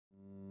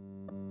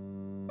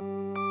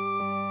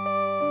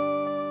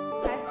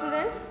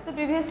तो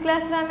previous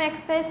class रे हम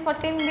एक्सरसाइज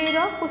 14b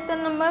रो क्वेश्चन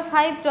नंबर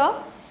 5 रो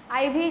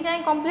आईवी जाय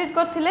कंप्लीट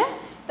करथिले।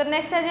 तो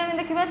नेक्स्ट आज हम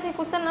देखिबा से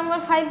क्वेश्चन नंबर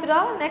 5 रो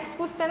नेक्स्ट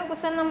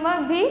क्वेश्चन नंबर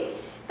v।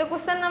 तो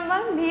क्वेश्चन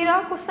नंबर v रो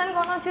क्वेश्चन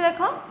कोन अछि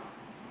देखो,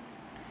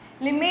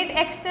 limit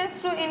x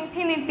tends to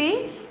infinity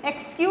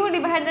x cube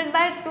divided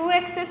by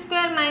 2x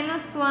square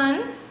minus 1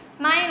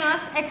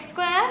 minus x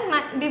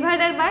square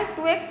divided by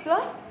 2x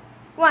plus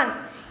 1।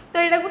 तो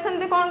एटा क्वेश्चन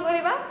पे कोन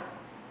करिबा,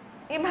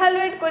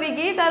 इवैल्यूएट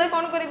करिगी तारे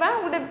कोन करिबा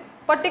गोटे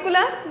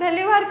particular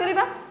value बाहर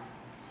करिबा।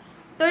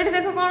 तो ये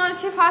देखो कौन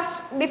अच्छी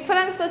फास्ट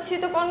डिफरेंस अच्छी,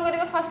 तो कौन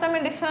करिबा फास्ट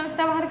हमें डिफरेंस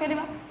टा बाहर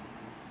करिबा।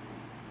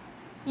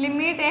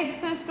 Limit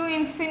x tends to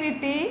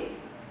infinity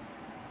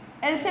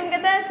LCM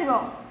केते आसीबो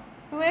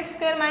 2x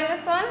square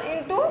minus 1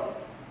 into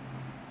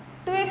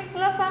 2x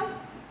plus 1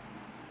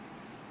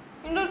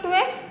 into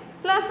 2x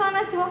plus 1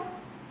 आसीबो।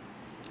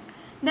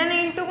 Then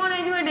into कोन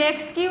हे जो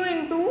x cube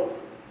into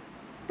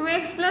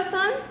 2x plus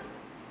 1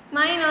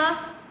 minus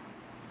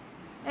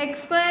x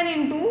square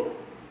into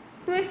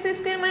 2x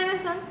square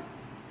minus 1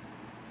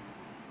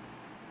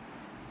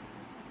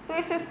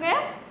 2x square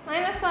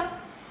minus 1।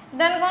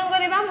 Then कौन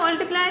करिबा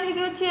multiply हे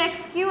कि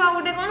x cube आ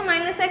गोटे कौन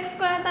minus x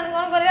square, तन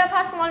कौन करिबा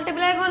fast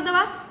multiply कर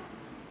देबा।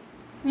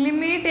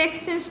 Limit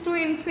x tends to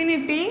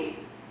infinity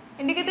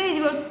Andy केते हे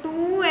जिवो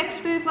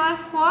 2x to the power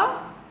 4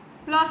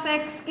 plus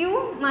x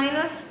cube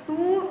minus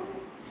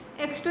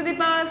 2x to the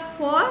power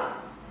 4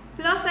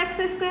 plus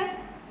x square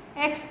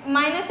x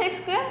minus x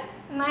square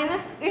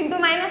minus into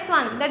minus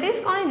 1 that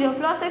is कौन जो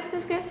plus x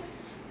square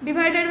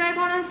divided by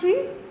कौन अछि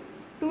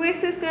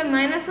 2x square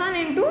minus 1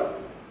 into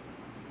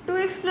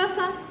 2x plus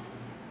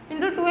 1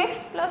 into 2x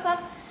plus 1।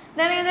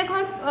 Then ये देखो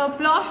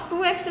plus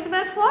 2x to the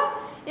power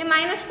 4 ये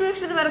minus 2x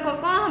to the power 4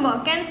 कौन हबो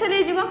cancel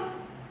हे जिवो,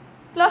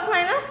 प्लस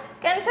माइनस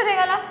कैंसिल हे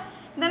गला।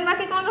 देन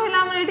बाकी कौन रहिला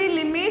हमर eighty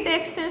limit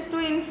x tends to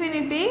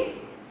infinity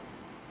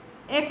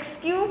x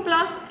cube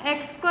plus x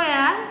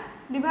square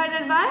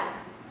divided by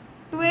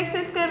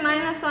 2x square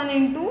minus 1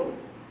 into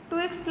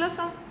 2x plus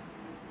 1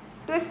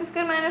 2x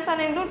square minus 1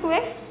 into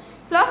 2x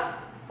plus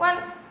 1।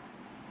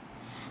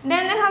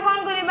 Then देखा कौन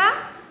करिबा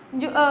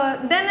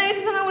then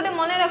एठी तुम गोटे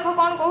मन रख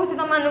कौन कहूँ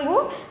तुम मानू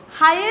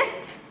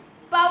हाईएस्ट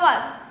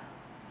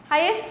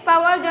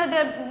पावर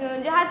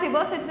जहाँ थी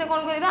से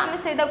कौन करिबा आमे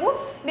सेटा को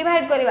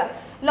डिवाइड करिबा।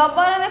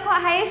 लबर देखो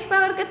हाईएस्ट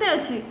पावर केते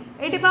अछि,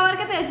 एटी पावर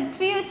केते अछि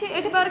 3 अछि,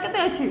 एटी पावर केते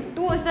अछि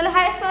 2 अछि, तले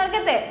हाईएस्ट पावर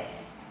केते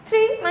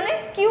 3 माने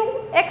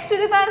cube x to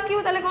the power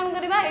cube. तले कौन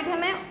करिबा एठी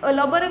हमें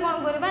लबर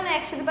कौन करिबा ना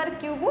x to the power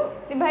cube को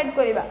डिवाइड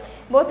करिबा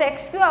बोथ x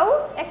क्यूब आउ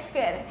x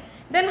स्क्वायर।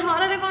 देन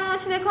हर रे कौन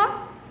अछि देखो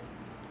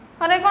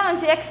हर कौन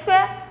अछि x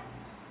स्क्वायर।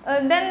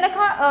 देन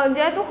देखो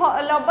जेतु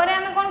लबर रे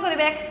हमें कौन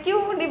करिबा x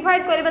क्यूब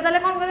डिवाइड करिबा, तले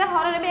कौन करिबा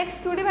हर रे भी x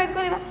क्यूब डिवाइड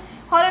करिबा।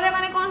 हर रे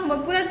माने कौन हो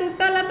पूरा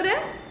टोटल अपरे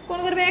कौन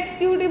करिबा x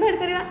क्यूब डिवाइड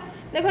करिबा।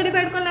 देखो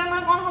डिवाइड करले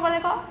हमर कौन होबा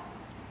देखो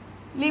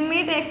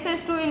limit x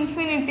tends to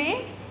infinity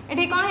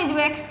एठी कौन हे जो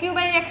x cube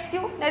by x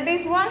cube that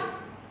is 1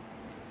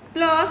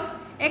 plus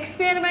x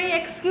square by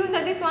x cube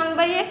that is 1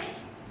 bye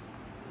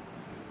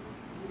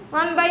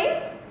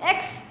x।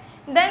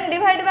 Then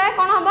divide by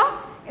कौन होबा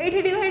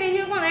एठी डिवाइड हे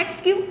जो कौन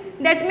x क्यूब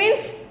दैट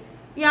मींस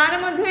यार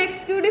मध्य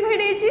x क्यूब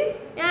डिवाइड हे छि,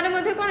 यार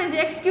मध्य कौन हे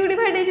x क्यूब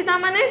डिवाइड हे छि ता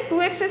माने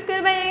 2x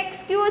square by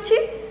x cube अछि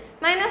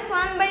माइनस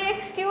 1 बाय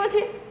x क्यूब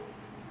अछि।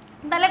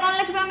 ताले कौन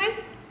लिखबा हमें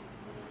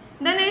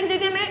देन एठी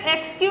जदि हमें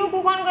x क्यूब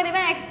को कौन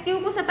करबा x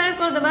क्यूब को सेपरेट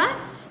कर देबा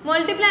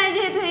मल्टीप्लाई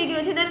जेहेतु हे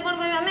गयो छै देन कोन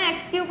करबा हमें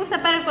x क्यूब को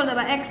सेपरेट कर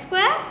देबा x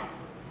स्क्वायर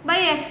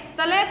बाय x।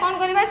 तले कोन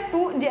करबा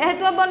 2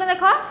 जेहेतु अब बन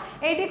देखो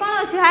एठी कोन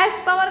अछि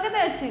हाईएस्ट पावर केते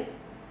अछि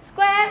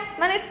स्क्वायर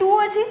माने 2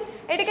 अछि,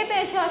 एठी केते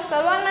अछि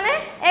स्क्वायर 1 माने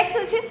x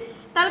अछि।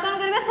 तले कोन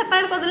करबा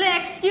सेपरेट कर देले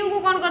x क्यूब को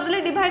कोन कर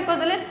देले डिवाइड कर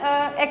देले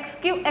x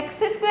cube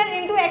x square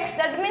into x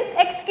that means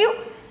x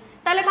cube.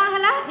 तले कोन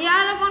हला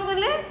यार कोन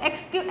करले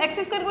x क्यूब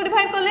x स्क्वायर को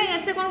डिवाइड करले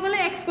एथे कोन करले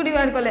x को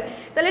डिवाइड करले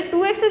तले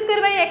 2x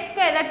square by x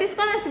square that is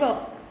cone आसीबो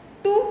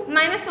 2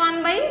 minus 1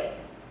 by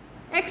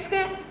x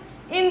square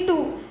into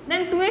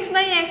then 2x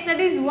by x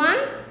that is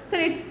 1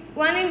 sorry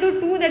 1 into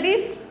 2 that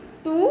is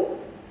 2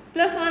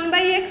 plus 1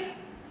 by x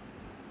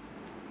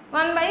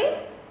 1 by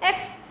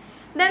x।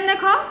 then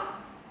देखो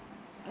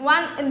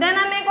 1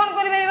 then हमें कौन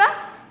करि परिबा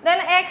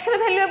then x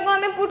रे value को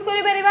हमें put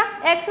करि परिबा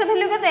x रे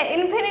value केते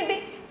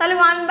इंफिनिटी तले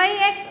 1 by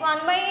x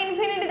 1 by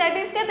infinity that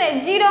is केते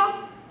 0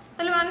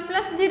 तले 1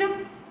 plus 0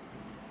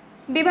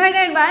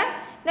 divided by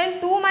then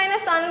 2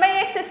 minus 1 by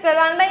x square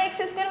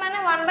माने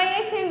 1 by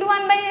x into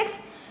 1 by x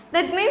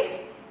that means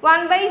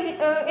 1 by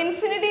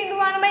infinity into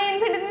 1 by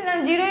infinity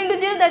 0 into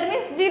 0 that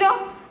means 0।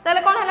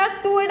 ताले कोन हला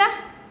 2 एटा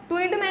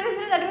 2 into minus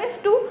 0 that means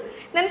 2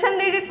 then sum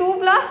it 2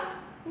 plus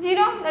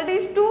 0 that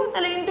is 2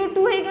 ताले into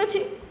 2 hey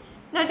गछि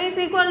that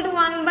is equal to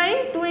 1 by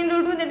 2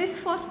 into 2 that is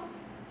 4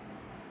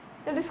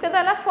 that is केता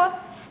हला 4।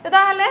 तो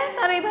ताले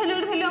तार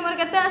value हमर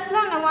केते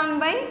आसला ना 1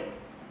 by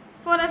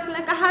 4 आसला।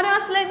 कहार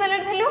आसला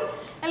value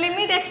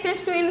limit x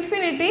tends to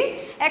infinity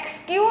x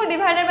cube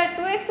divided by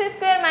 2x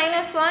square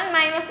minus 1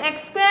 minus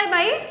x square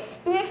by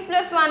 2x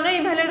plus 1 रे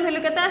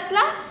वैल्यू केते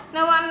आसला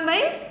ना 1 by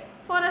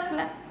 4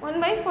 आसला 1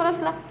 by 4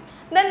 आसला।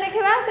 देन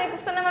देखिबा से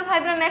क्वेश्चन नंबर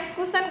 5 रो नेक्स्ट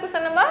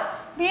क्वेश्चन नंबर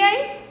VI।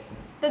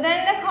 तो देन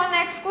देखो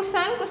नेक्स्ट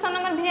क्वेश्चन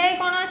नंबर VI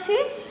कोन अछि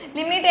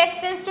limit x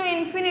tends to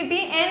infinity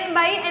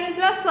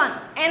n/n+1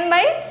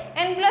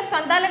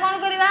 n/n+1 ताले कोन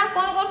करबा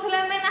कोन करथले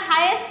हम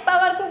हाईएस्ट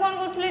पावर को कोन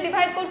करथले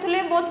डिवाइड करथले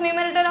बोथ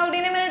न्यूमरेटर और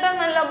डिनोमिनेटर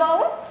मान लब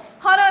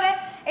हर रे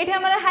एठी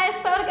हमर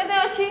हाईएस्ट पावर केते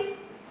अछि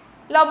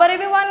लब रे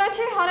भी 1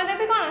 अछि हर रे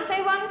भी कोन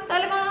सही 1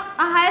 ताले कोन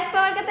हाईएस्ट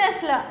पावर केते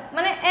असला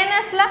माने n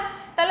असला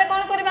ताले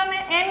कोन करबा हम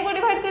n को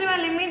डिवाइड करबा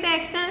limit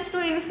x tends to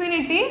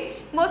infinity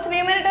both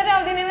numerator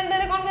और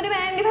डिनोमिनेटर कोन करबा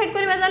n डिवाइड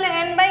करबा ताले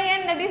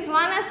n/n that is 1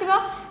 आसीबो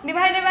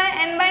divided by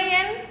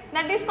n/n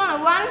that is cone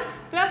 1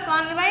 plus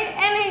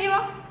 1/n हे जिवो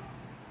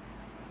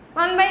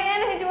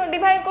 1/n हे जिवो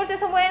डिवाइड करते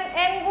सब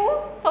n को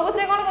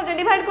सबथरे कोन करते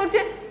डिवाइड करते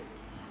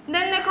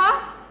देन देखो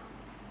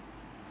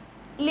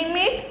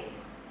लिमिट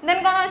देन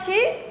कोन अछि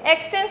x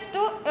tends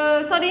to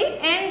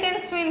n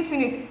tends to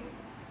infinity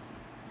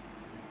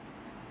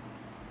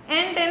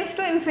n tends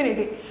to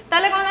infinity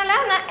ताले कोन हला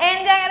ना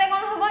n जगह रे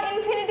कोन हबो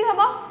इंफिनिटी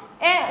हबो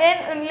n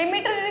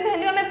लिमिट रे जदी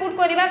वैल्यू हमें पुट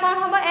करबा कोन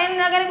हबो n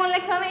जगह रे कोन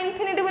लिखबा हमें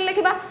इंफिनिटी बोल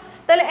लिखबा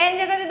ताले n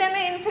जगह जदी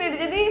हमें इंफिनिटी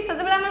जदी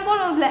सतबेला हमें कोन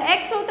होतला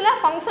x होतला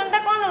फंक्शन टा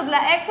कोन होतला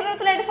x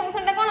होतला एटी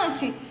फंक्शन टा कोन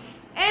अछि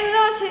n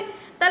रो अछि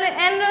ताले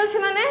n रो अछि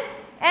माने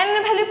n रे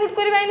वैल्यू पुट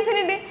करबा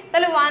इंफिनिटी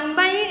ताले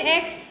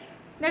 1/x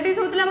दैट इज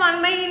होतला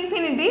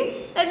 1/इंफिनिटी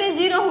दैट इज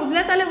 0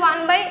 होतला ताले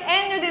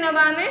 1/n जदी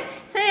नबा हमें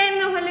से n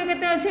रो वैल्यू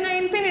केते अछि ना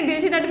इंफिनिटी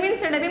अछि दैट मींस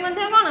सेटा भी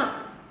मध्ये कोन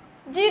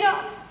 0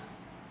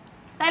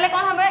 ताले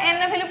कोन हबे n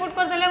रे वैल्यू पुट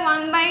कर देले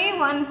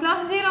 1/1 +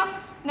 0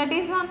 दैट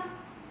इज 1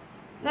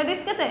 दैट इज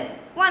केते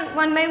 1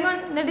 1/1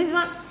 दैट इज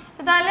 1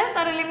 ताले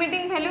तार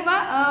लिमिटिंग वैल्यू बा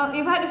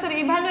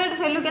इवैल्यूएट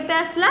वैल्यू केते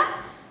असला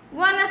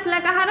 1 असला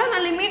कहारो ना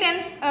limit n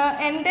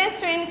tends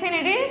to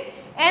infinity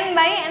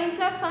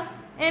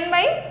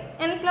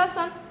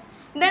n/n+1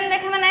 then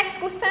देखबा नेक्स्ट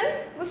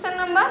क्वेश्चन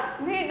नंबर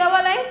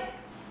VII।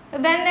 तो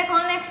देन देखो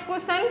नेक्स्ट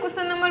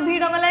क्वेश्चन नंबर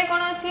VII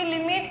कोन अछि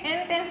limit n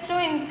tends to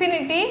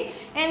infinity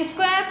n² +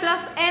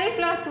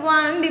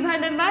 n+1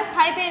 divided by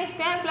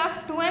 5n² +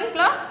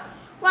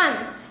 2n+1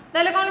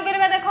 ताले कोन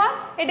करबा देखो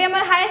एटी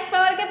हमर हाईएस्ट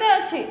पावर केते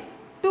अछि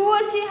 2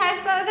 अछि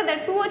हाईएस्ट पावर केते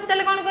 2 अछि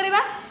ताले कोन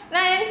करबा ना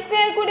n²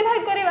 को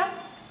डिवाइड करबा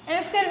n²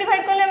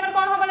 डिवाइड करले हमर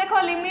कोन होबा देखो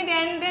limit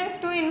n tends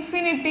to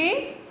infinity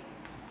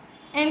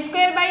n²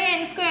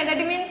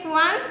 that means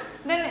 1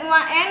 then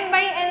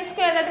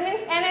n/n² that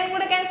means n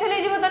गुडे कैंसिल हे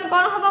जिवो तन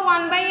कोन होबा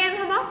 1/n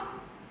होबा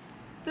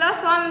plus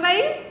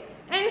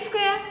 1/n²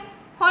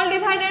 whole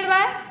divided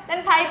by then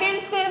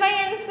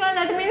 5n²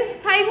 that means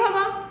 5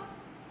 होबा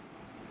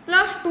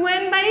plus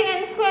 2n/n²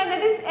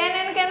 that is n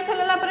cancel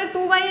होला पर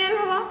 2/n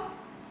होबा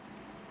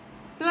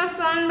plus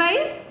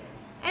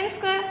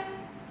 1/n²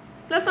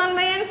 plus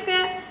 1/n²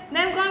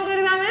 then कोन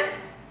करबा हमें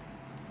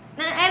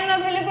n रो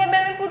वैल्यू को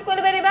हमें पुट कर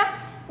परिबा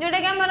जोटा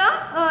कि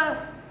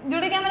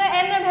हमरा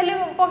n रो वैल्यू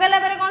पकेला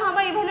पर कोन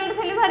होबा इवैल्यूएट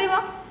वैल्यू भरिबो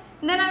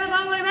देन हम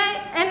कोन करबा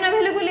n रो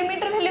वैल्यू को लिमिट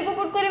रो वैल्यू को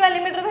पुट करबा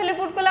लिमिट रो वैल्यू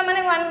पुट कला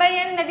माने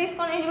 1/n दैट इज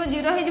कोन हे जिवो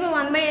 0 हे जिवो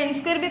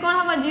 1/n² भी कोन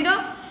होबा 0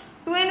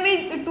 2/n भी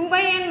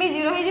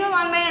 0 हे जिवो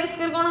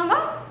 1/n² कोन होबा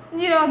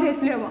 0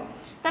 ऑब्वियसली होबो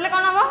तले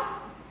कोन होबा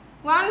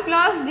 1 +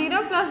 0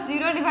 +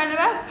 0 डिवाइडेड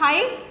बाय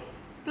 5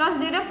 +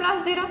 0 +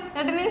 0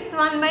 दैट मींस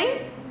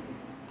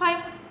 1/5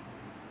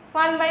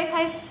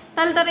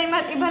 तले तर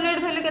इवैल्यूएट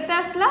वैल्यू केते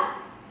असला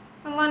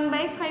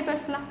 1/5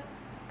 असला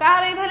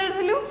car evaluate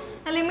value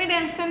limit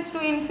n tends to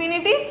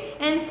infinity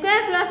n² +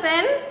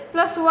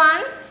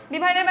 n+1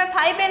 divided by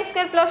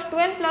 5n² +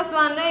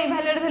 2n+1 रे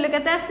इवैल्यूएट वैल्यू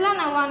केते असला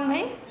ना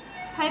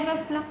 1/5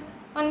 असला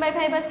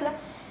 1/5 असला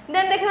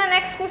देन देखना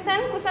नेक्स्ट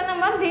क्वेश्चन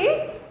नंबर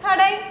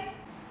VIII।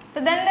 तो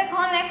देन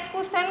देखो नेक्स्ट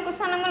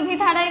क्वेश्चन नंबर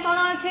VIII कोन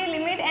अछि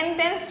limit n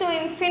tends to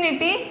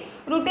infinity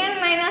 √n -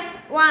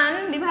 1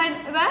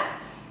 divided by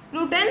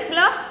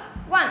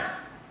 √n+1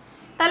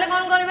 ताले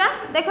कोन करबा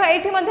देखो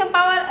एठी मध्य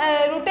पावर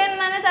 √n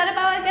माने तार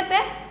पावर केते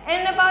n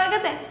रो पावर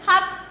केते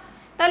हाफ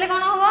ताले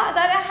कोन होबा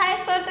तार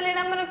हाईएस्ट पावर ताले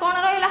हमर कोन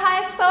रहिला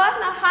हाईएस्ट पावर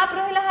ना हाफ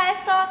रहिला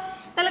हाईएस्ट पावर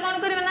ताले कोन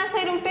करबा ना से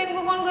 √n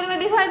को कोन करबा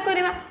डिवाइड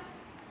करबा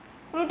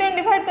 √n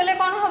डिवाइड करले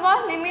कोन होबा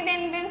limit n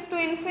tends to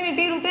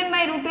infinity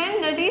 √n/√n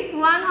that is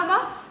 1 होबा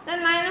देन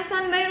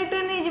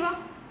 -1/√n हे जिवो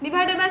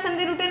divided by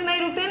समथि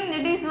 √n/√n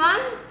that is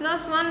 1 +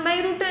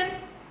 1/√n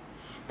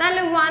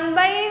ताले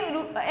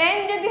 1/n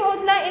जदी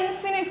होतला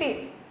इंफिनिटी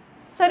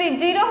सॉरी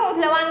 0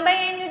 होतला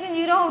 1/n जदी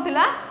 0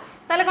 होतला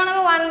ताले कोन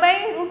हो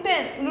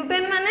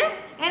 1/√n माने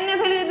n रो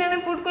वैल्यू जदी हम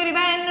पुट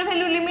करबा n रो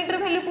वैल्यू लिमिट रो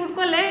वैल्यू पुट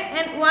करले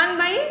n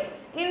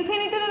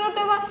 1/इंफिनिटी रो रूट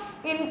ओवर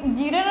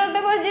 0 रो रूट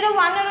ओवर 0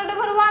 1 रो रूट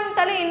ओवर 1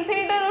 ताले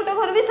इंफिनिटी रो रूट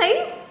ओवर भी सही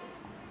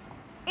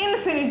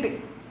इंफिनिटी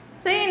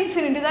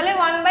ताले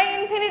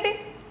 1/इंफिनिटी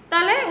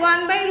ताले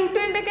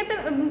 1/√n टे केते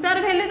तार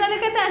वैल्यू ताले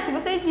केते आसीबो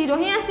सही 0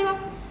 ही आसीबो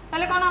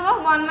ताले कोन हो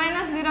 1 -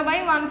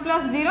 0/1 +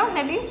 0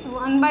 दैट इज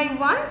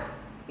 1/1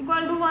 =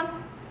 1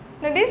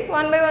 दैट इज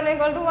 1/1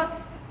 = 1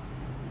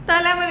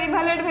 ताले हमर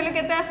इवैल्यूएट वैल्यू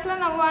केते आसला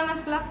ना 1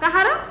 आसला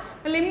कहार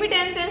limit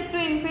n tends to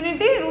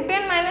infinity √n -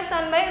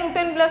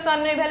 1/√n +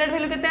 1 रे इवैल्यूएट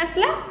वैल्यू केते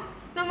आसला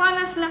ना 1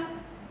 आसला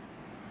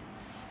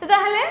तो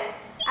ताहले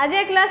आज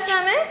क्लास में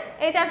आम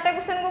ये 4टा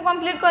क्वेश्चन को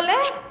कंप्लीट कले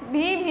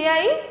V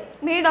VI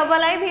V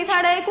double I V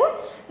third I को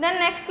देन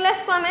नेक्स्ट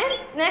क्लास को आम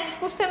नेक्स्ट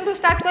क्वेश्चन टू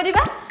स्टार्ट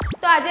करवा।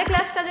 तो आज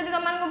क्लासटा जब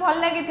तुमको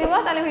भल लगी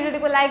ताले वीडियो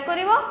को लाइक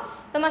कर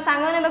तुम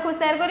सांग पाखु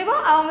सेयार कर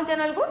आम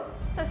चैनल को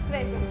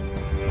सब्सक्राइब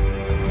कर।